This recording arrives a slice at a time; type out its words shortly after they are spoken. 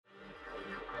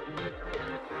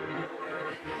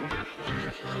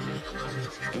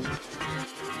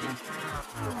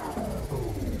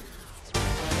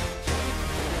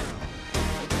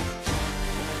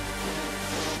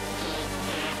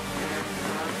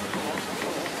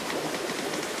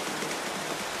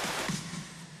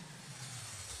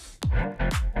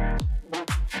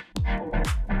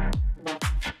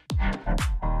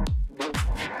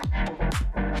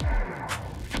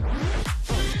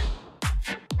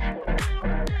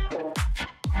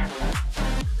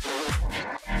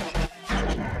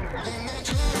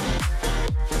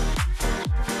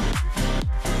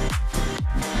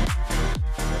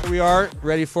We are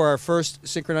ready for our first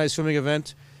synchronized swimming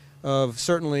event of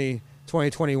certainly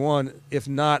 2021, if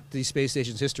not the space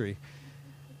station's history.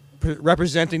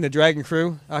 Representing the Dragon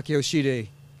crew, Aki Hoshide,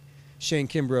 Shane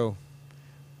Kimbrough,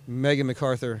 Megan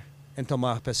MacArthur, and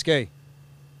Thomas Pesquet.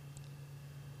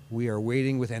 We are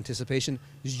waiting with anticipation.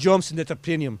 Jumps in the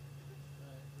opinion.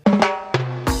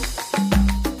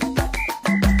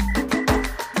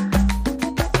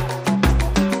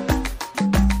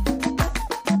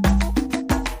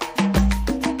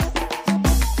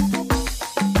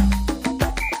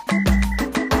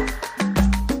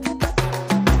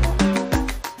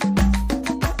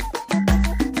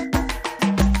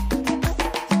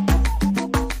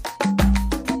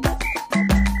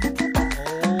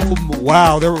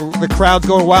 Wow, the crowd's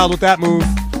going wild with that move.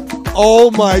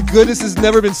 Oh my goodness, this has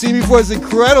never been seen before. It's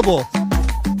incredible.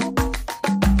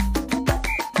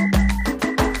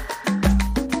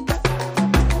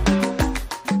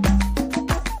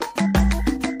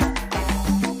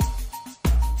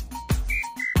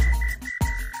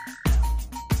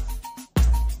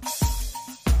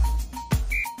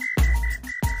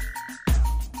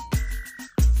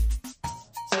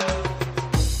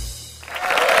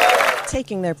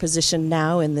 Taking their position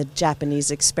now in the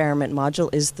Japanese experiment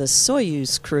module is the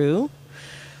Soyuz crew,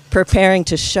 preparing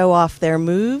to show off their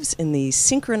moves in the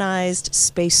synchronized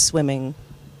space swimming.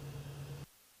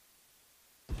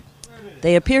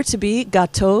 They appear to be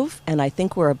Gatov, and I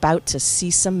think we're about to see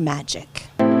some magic.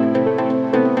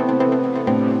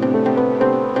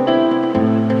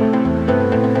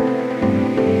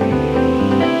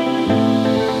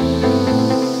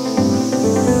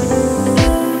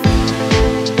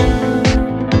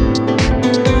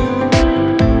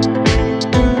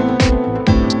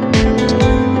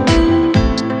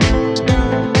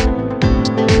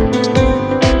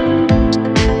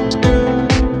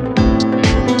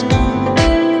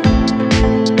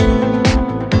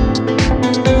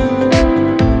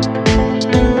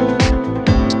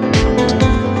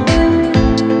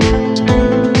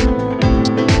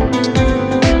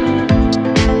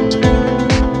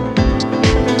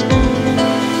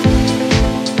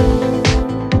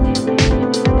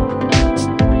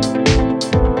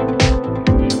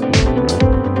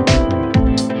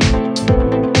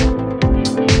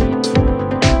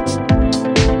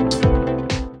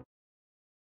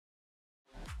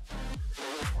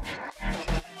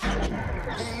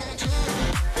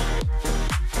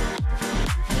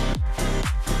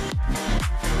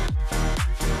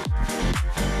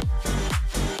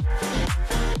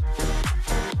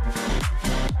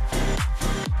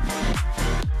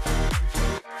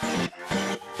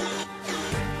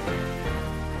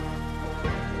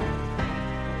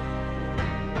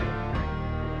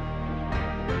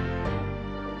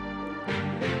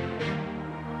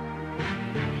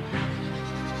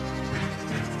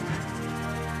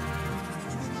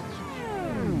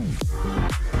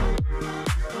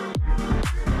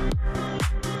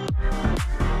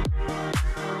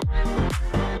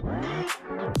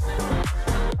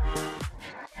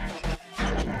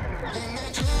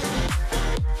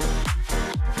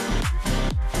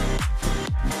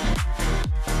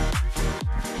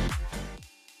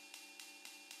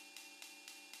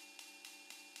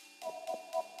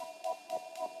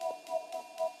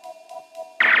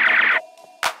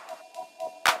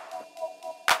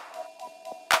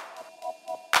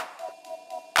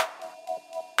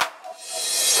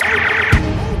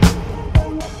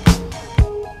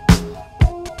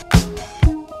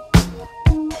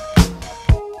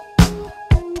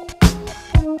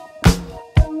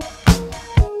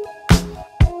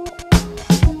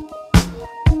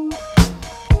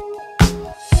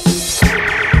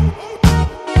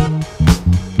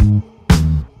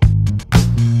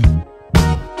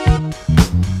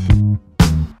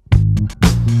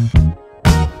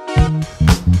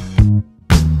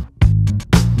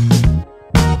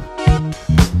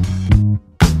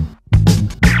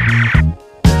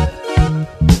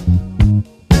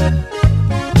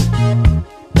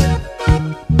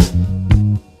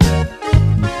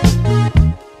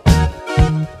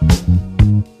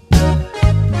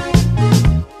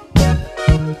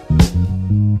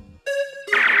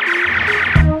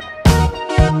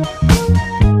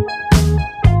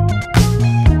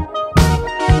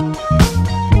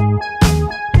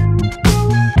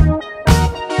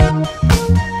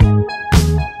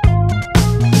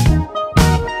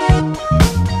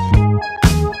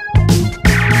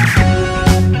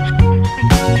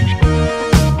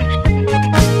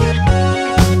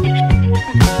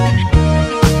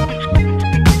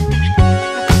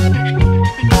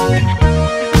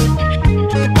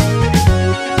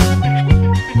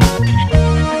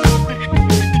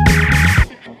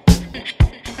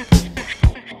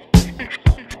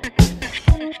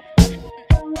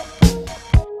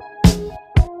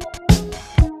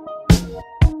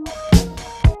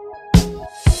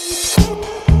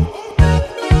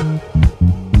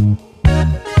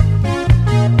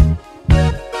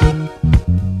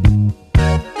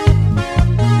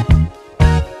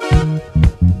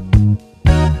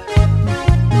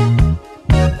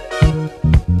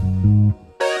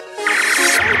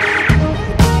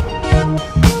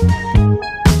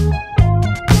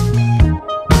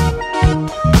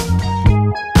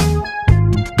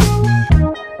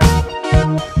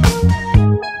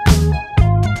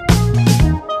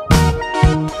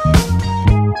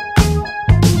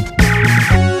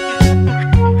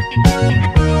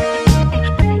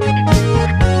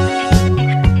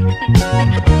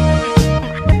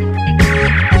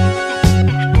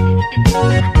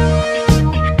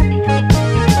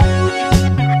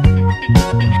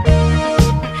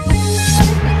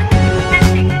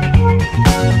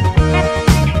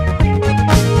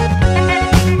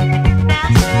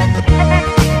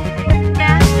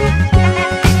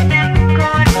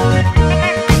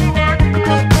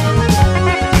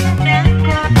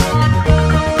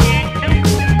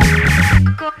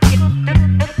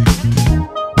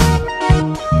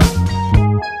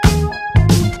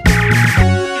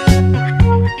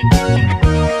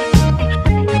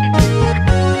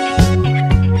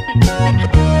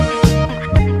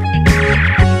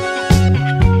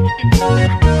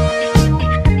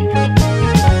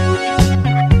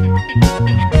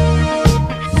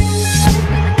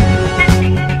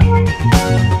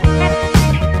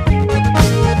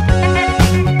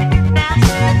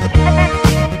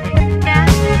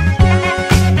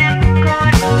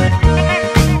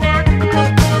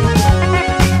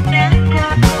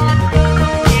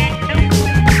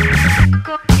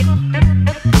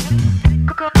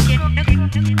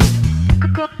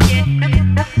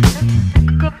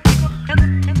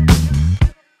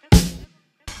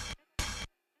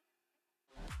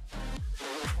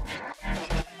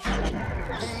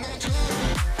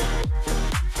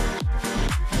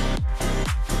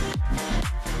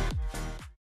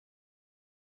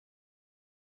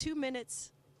 2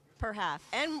 minutes per half,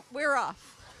 and we're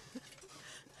off.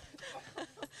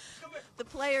 The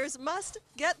players must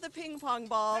get the ping pong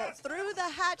ball through the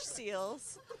hatch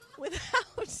seals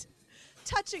without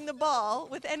touching the ball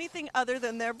with anything other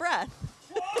than their breath.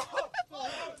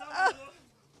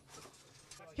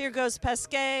 Here goes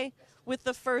Pesquet with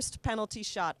the first penalty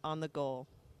shot on the goal.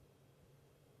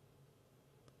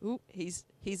 Ooh, he's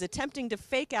attempting to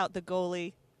fake out the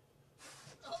goalie.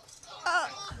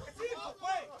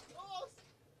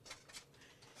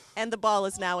 And the ball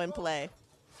is now in play.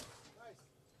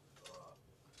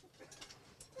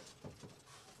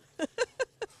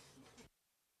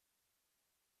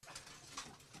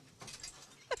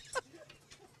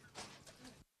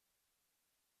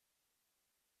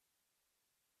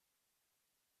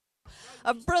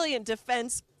 A brilliant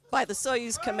defense by the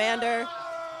Soyuz commander.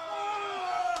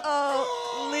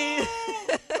 Oh, Lee.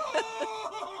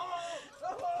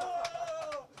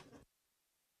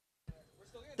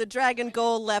 The Dragon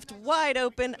goal left wide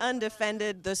open,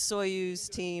 undefended. The Soyuz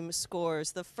team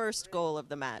scores the first goal of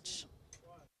the match.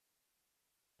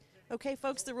 Okay,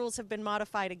 folks, the rules have been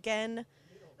modified again.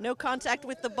 No contact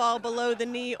with the ball below the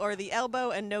knee or the elbow,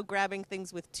 and no grabbing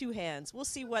things with two hands. We'll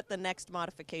see what the next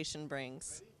modification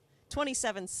brings.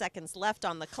 27 seconds left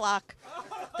on the clock.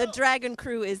 The Dragon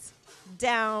crew is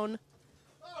down,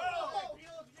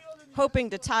 hoping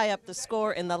to tie up the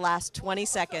score in the last 20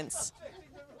 seconds.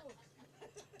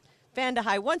 Van de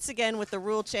Hei once again with the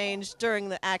rule change during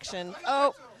the action.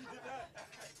 Oh!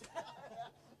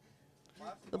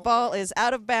 The ball is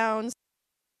out of bounds.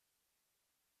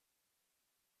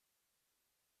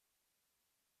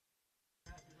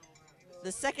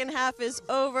 The second half is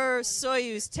over.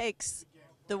 Soyuz takes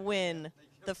the win.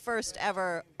 The first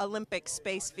ever Olympic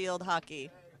space field hockey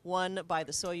won by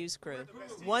the Soyuz crew.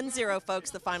 1-0,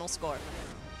 folks, the final score.